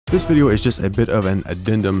This video is just a bit of an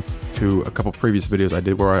addendum to a couple previous videos I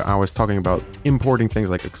did where I was talking about importing things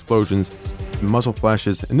like explosions, muzzle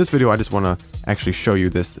flashes. In this video, I just want to actually show you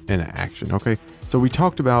this in action, okay? So we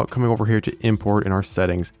talked about coming over here to import in our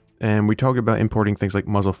settings, and we talked about importing things like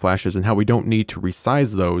muzzle flashes and how we don't need to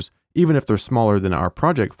resize those, even if they're smaller than our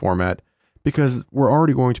project format, because we're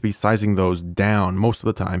already going to be sizing those down most of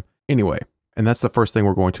the time anyway. And that's the first thing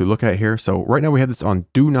we're going to look at here. So right now we have this on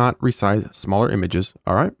do not resize smaller images,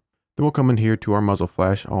 all right? Then we'll come in here to our muzzle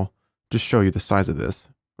flash. I'll just show you the size of this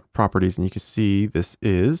properties, and you can see this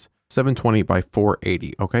is 720 by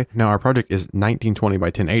 480, okay? Now our project is 1920 by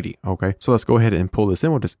 1080, okay? So let's go ahead and pull this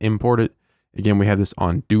in. We'll just import it. Again, we have this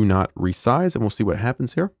on do not resize, and we'll see what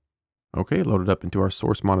happens here. Okay, load it up into our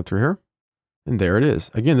source monitor here. And there it is.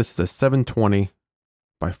 Again, this is a 720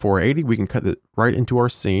 by 480. We can cut it right into our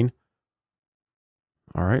scene.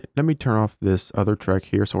 All right, let me turn off this other track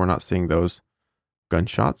here so we're not seeing those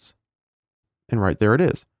gunshots. And right there it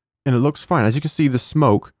is. And it looks fine. As you can see, the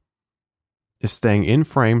smoke is staying in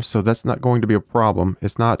frame, so that's not going to be a problem.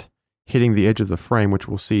 It's not hitting the edge of the frame, which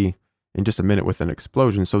we'll see in just a minute with an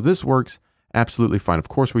explosion. So this works absolutely fine. Of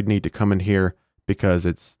course, we'd need to come in here because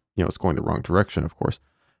it's, it's going the wrong direction, of course.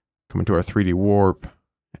 Come into our 3D warp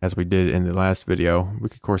as we did in the last video. We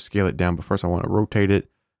could, of course, scale it down, but first I want to rotate it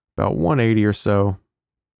about 180 or so.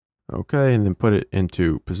 Okay, and then put it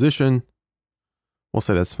into position. We'll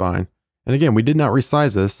say that's fine. And again, we did not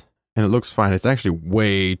resize this, and it looks fine. It's actually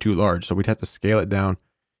way too large, so we'd have to scale it down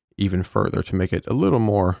even further to make it a little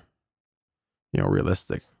more,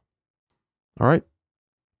 realistic. All right,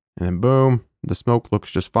 and then boom, the smoke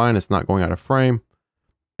looks just fine. It's not going out of frame.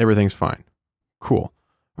 Everything's fine. Cool.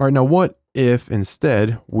 All right, now what if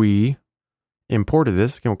instead we imported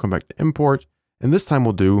this? Again, we'll come back to import, and this time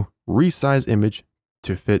we'll do resize image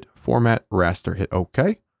to fit format raster. Hit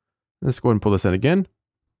OK. Let's go ahead and pull this in again.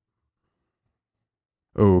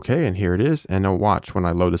 Okay, and here it is. And now watch when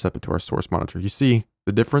I load this up into our source monitor. You see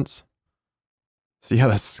the difference? See how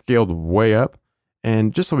that's scaled way up?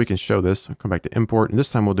 And just so we can show this, I'll come back to import, and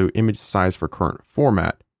this time we'll do image size for current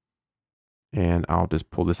format. And I'll just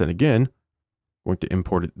pull this in again. I'm going to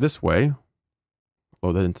import it this way.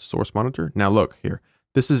 Load that into source monitor. Now look here.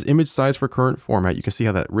 This is image size for current format. You can see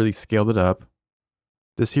how that really scaled it up.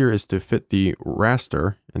 This here is to fit the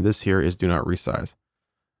raster, and this here is do not resize.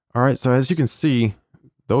 All right, so as you can see,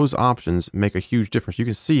 those options make a huge difference. You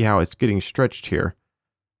can see how it's getting stretched here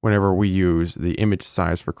whenever we use the image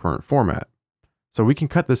size for current format. So we can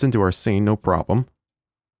cut this into our scene, no problem.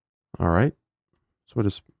 All right, so we'll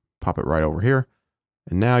just pop it right over here.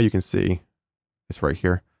 And now you can see it's right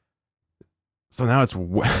here. So now it's,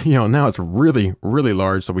 now it's really, really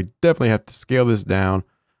large. So we definitely have to scale this down.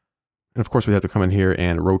 And of course we have to come in here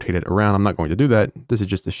and rotate it around. I'm not going to do that. This is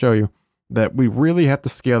just to show you that we really have to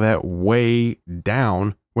scale that way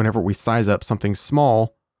down whenever we size up something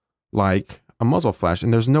small like a muzzle flash.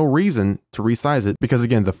 And there's no reason to resize it because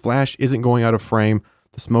again, the flash isn't going out of frame.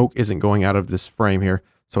 The smoke isn't going out of this frame here.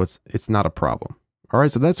 So it's not a problem. All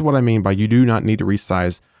right. So that's what I mean by you do not need to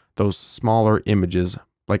resize those smaller images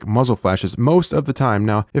like muzzle flashes most of the time.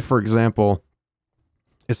 Now, if for example,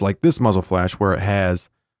 it's like this muzzle flash where it has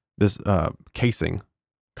this casing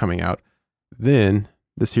coming out, then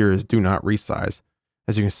this here is do not resize.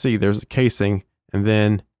 As you can see, there's a casing and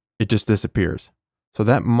then it just disappears. So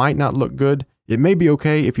that might not look good. It may be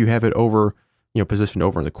okay if you have it over, positioned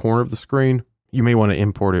over in the corner of the screen. You may want to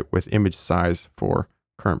import it with image size for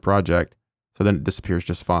current project. So then it disappears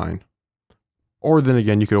just fine. Or then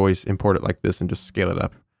again, you could always import it like this and just scale it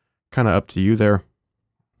up. Kind of up to you there.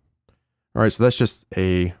 All right, so that's just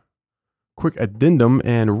a quick addendum,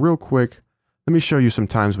 and real quick, let me show you some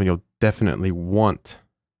times when you'll definitely want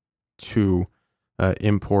to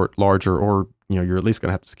import larger, or you're at least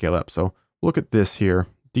gonna have to scale up. So look at this here,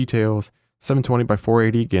 details, 720 by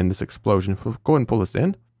 480. Again, this explosion. We'll go ahead and pull this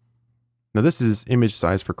in. Now this is image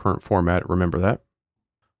size for current format. Remember that.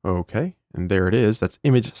 Okay, and there it is. That's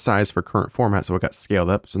image size for current format. So it got scaled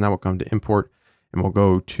up. So now we'll come to import, and we'll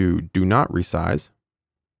go to do not resize.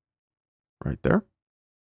 Right there.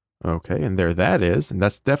 Okay, and there that is, and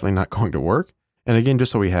that's definitely not going to work. And again,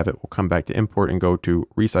 just so we have it, we'll come back to import and go to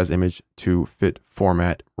resize image to fit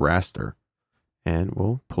format raster. And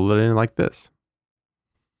we'll pull it in like this.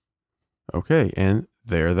 Okay, and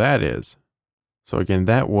there that is. So again,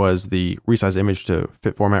 that was the resize image to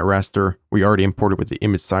fit format raster. We already imported with the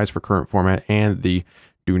image size for current format and the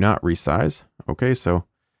do not resize. Okay, so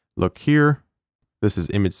look here. This is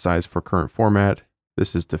image size for current format.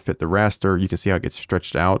 This is to fit the raster. You can see how it gets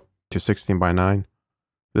stretched out to 16 by 9.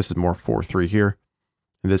 This is more 4:3 here.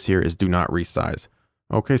 And this here is do not resize.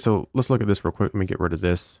 Okay, so let's look at this real quick. Let me get rid of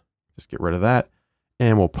this. Just get rid of that.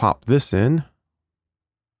 And we'll pop this in. So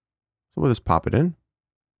we'll just pop it in.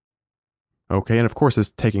 Okay, and of course it's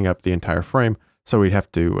taking up the entire frame. So we'd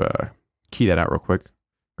have to key that out real quick.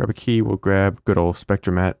 Grab a key, we'll grab good old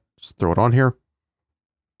SpectraMatte, just throw it on here.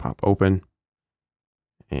 Pop open.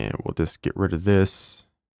 And we'll just get rid of this.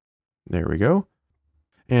 There we go.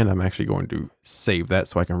 And I'm actually going to save that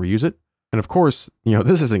so I can reuse it. And of course, you know,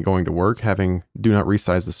 this isn't going to work, having do not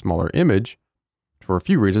resize the smaller image for a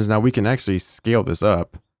few reasons. Now we can actually scale this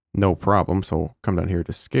up, no problem. So we'll come down here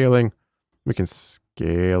to scaling. We can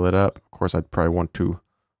scale it up. Of course, I'd probably want to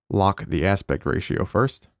lock the aspect ratio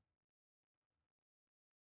first.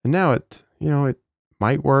 And now it, you know, it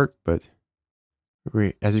might work, but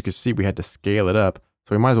as you can see, we had to scale it up.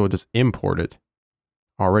 So we might as well just import it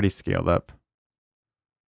already scaled up.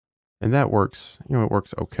 And that works, you know, it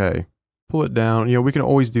works okay. Pull it down. You know, we can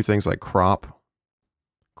always do things like crop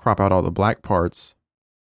out all the black parts.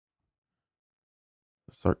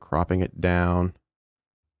 Start cropping it down.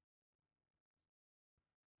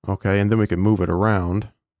 Okay, and then we can move it around.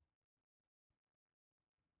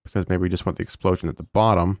 Because maybe we just want the explosion at the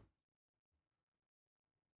bottom.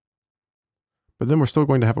 But then we're still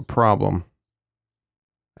going to have a problem.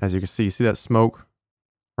 As you can see that smoke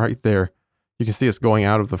right there? You can see it's going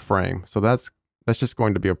out of the frame. So that's just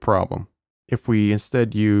going to be a problem. If we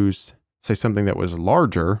instead use, say, something that was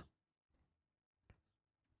larger,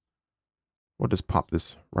 we'll just pop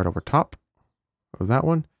this right over top of that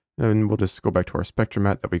one. And we'll just go back to our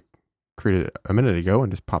SpectraMatte that we created a minute ago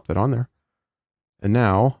and just pop that on there. And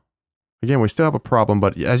now, again, we still have a problem,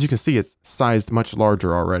 but as you can see, it's sized much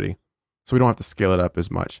larger already. So we don't have to scale it up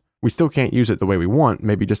as much. We still can't use it the way we want,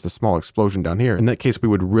 maybe just a small explosion down here. In that case, we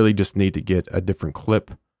would really just need to get a different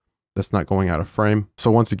clip that's not going out of frame.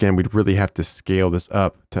 So once again, we'd really have to scale this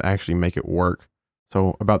up to actually make it work.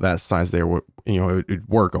 So about that size there, you know, it'd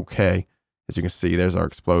work okay. As you can see, there's our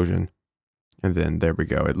explosion. And then there we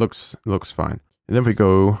go. It looks fine. And then if we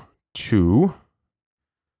go to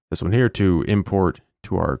this one here to import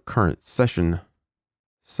to our current session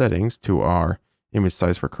settings to our image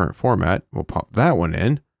size for current format, we'll pop that one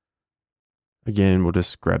in. Again, we'll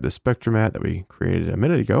just grab the SpectraMatte that we created a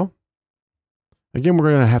minute ago. Again,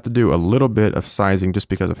 we're going to have to do a little bit of sizing just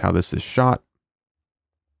because of how this is shot.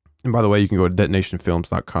 And by the way, you can go to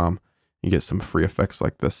detonationfilms.com and get some free effects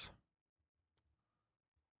like this.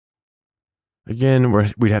 Again,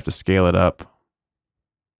 we'd have to scale it up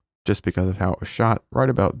just because of how it was shot right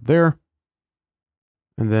about there.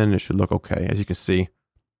 And then it should look okay. As you can see,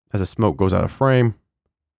 as the smoke goes out of frame,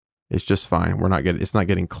 it's just fine. It's not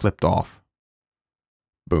getting clipped off.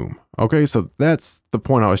 Boom. Okay, so that's the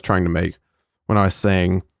point I was trying to make when I was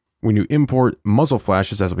saying when you import muzzle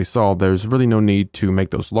flashes, as we saw, there's really no need to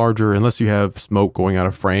make those larger unless you have smoke going out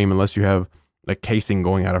of frame, unless you have a casing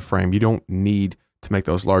going out of frame. You don't need to make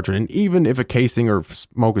those larger. And even if a casing or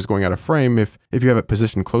smoke is going out of frame, if you have it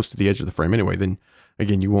positioned close to the edge of the frame anyway, then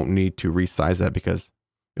again, you won't need to resize that because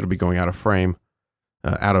it'll be going out of frame,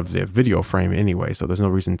 out of the video frame anyway. So there's no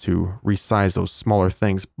reason to resize those smaller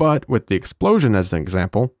things. But with the explosion as an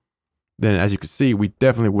example, then as you can see, we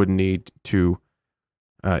definitely would need to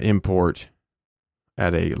import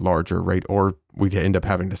at a larger rate, or we'd end up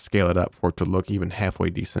having to scale it up for it to look even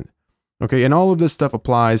halfway decent. Okay, and all of this stuff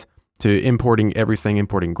applies to importing everything,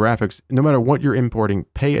 importing graphics. No matter what you're importing,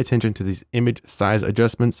 pay attention to these image size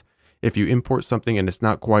adjustments. If you import something and it's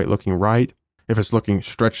not quite looking right, if it's looking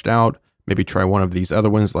stretched out, maybe try one of these other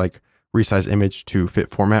ones like resize image to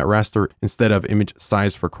fit format raster instead of image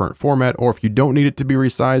size for current format. Or if you don't need it to be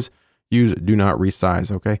resized, use do not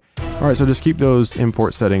resize, okay? All right, so just keep those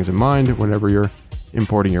import settings in mind whenever you're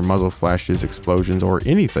importing your muzzle flashes, explosions, or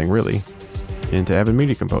anything really into Avid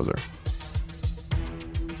Media Composer.